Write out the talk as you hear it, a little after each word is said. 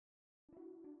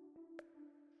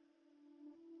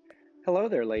Hello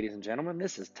there, ladies and gentlemen.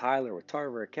 This is Tyler with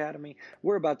Tarver Academy.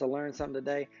 We're about to learn something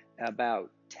today about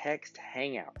text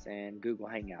Hangouts and Google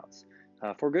Hangouts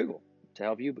for Google to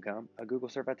help you become a Google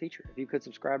certified teacher. If you could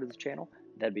subscribe to this channel,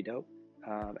 that'd be dope.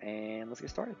 And let's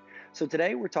get started. So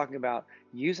today we're talking about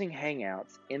using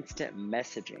Hangouts instant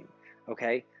messaging.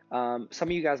 Okay, some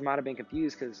of you guys might have been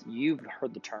confused because you've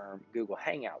heard the term Google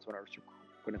Hangouts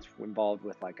when it's involved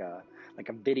with like a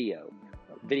video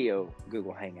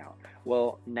Google Hangout.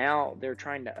 Well, now they're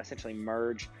trying to essentially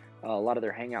merge a lot of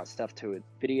their Hangout stuff to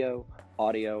video,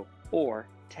 audio, or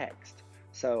text.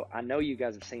 So I know you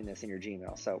guys have seen this in your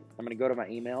Gmail. So I'm going to go to my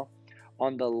email.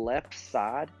 On the left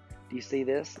side, do you see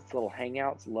this? It's a little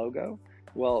Hangouts logo.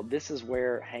 Well, this is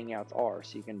where Hangouts are.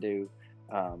 So you can do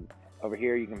over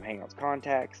here, you can Hangouts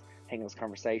contacts, Hangouts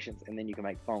conversations, and then you can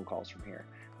make phone calls from here.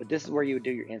 But this is where you would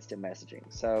do your instant messaging.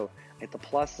 So hit the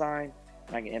plus sign,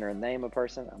 and I can enter a name of a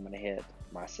person. I'm going to hit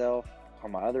myself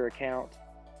on my other account.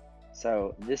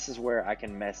 So this is where I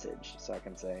can message. So I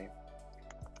can say,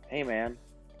 hey man,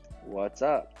 what's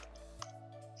up?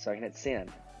 So I can hit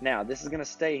send. Now this is going to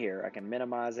stay here. I can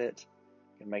minimize it,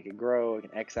 I can make it grow, I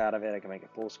can X out of it, I can make it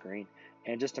full screen.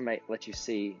 And just to let you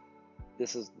see,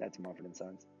 that's Mumford &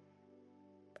 Sons.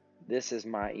 This is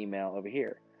my email over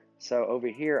here. So over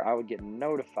here, I would get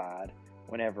notified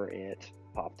whenever it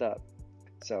popped up.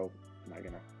 So I'm not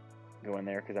gonna go in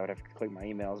there because I would have to click my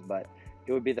emails, but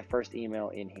it would be the first email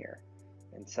in here.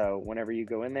 And so whenever you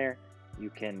go in there, you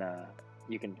can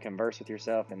converse with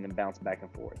yourself and then bounce back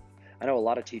and forth. I know a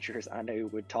lot of teachers I knew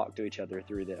would talk to each other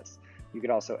through this. You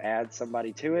could also add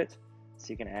somebody to it.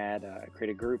 So you can add, create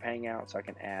a group hangout, so I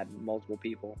can add multiple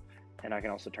people, and I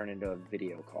can also turn it into a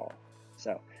video call.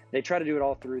 So they try to do it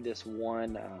all through this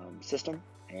one system,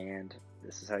 and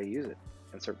this is how you use it.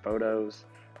 Insert photos,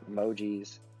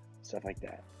 emojis, stuff like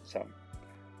that. So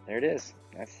there it is.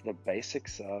 That's the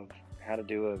basics of how to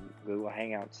do a Google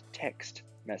Hangouts text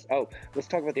message. Oh, let's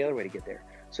talk about the other way to get there.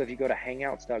 So if you go to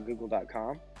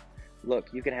hangouts.google.com,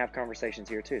 look, you can have conversations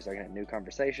here too. So I can have a new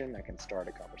conversation. I can start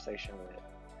a conversation with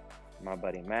my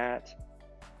buddy Matt.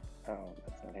 Oh,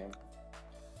 that's not him.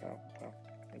 Oh, well,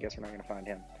 I guess we're not going to find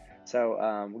him.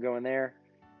 So we'll go in there.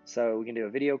 So we can do a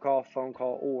video call, phone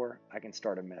call, or I can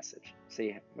start a message.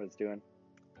 See what it's doing?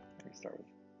 Let me start with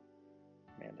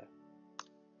Amanda.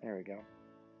 There we go.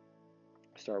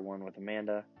 Start one with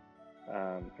Amanda.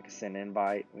 I can send an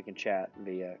invite. We can chat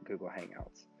via Google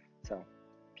Hangouts. So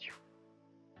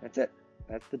that's it.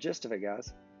 That's the gist of it,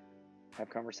 guys.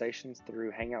 Have conversations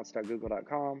through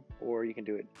hangouts.google.com, or you can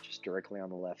do it just directly on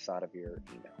the left side of your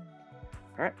email.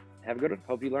 All right, have a good one.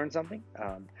 Hope you learned something.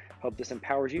 Hope this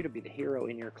empowers you to be the hero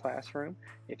in your classroom.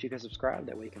 If you can subscribe,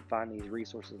 that way you can find these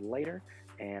resources later.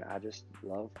 And I just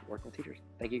love working with teachers.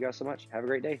 Thank you guys so much. Have a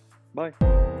great day. Bye.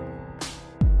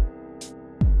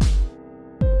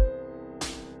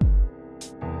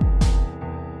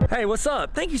 Hey, what's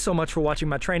up? Thank you so much for watching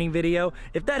my training video.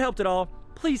 If that helped at all,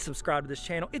 please subscribe to this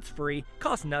channel. It's free,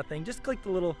 costs nothing. Just click the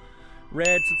little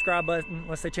red subscribe button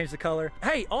unless they change the color.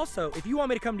 Hey, also, if you want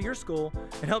me to come to your school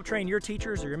and help train your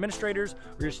teachers or your administrators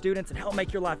or your students and help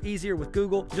make your life easier with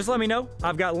Google, just let me know.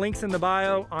 I've got links in the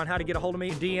bio on how to get a hold of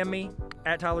me. DM me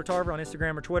at Tyler Tarver on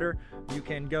Instagram or Twitter. You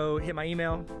can go hit my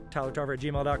email,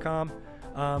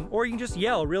 tylertarver@gmail.com, or you can just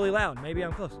yell really loud. Maybe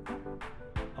I'm close.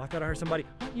 Oh, I thought I heard somebody.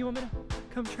 You want me to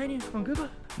come train you on Google?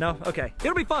 No? Okay.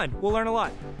 It'll be fun. We'll learn a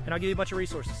lot. And I'll give you a bunch of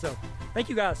resources. So, thank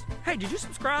you guys. Hey, did you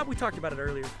subscribe? We talked about it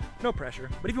earlier. No pressure.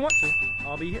 But if you want to,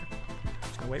 I'll be here.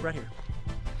 Just gonna wait right here.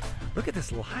 Look at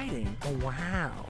this lighting. Oh, wow.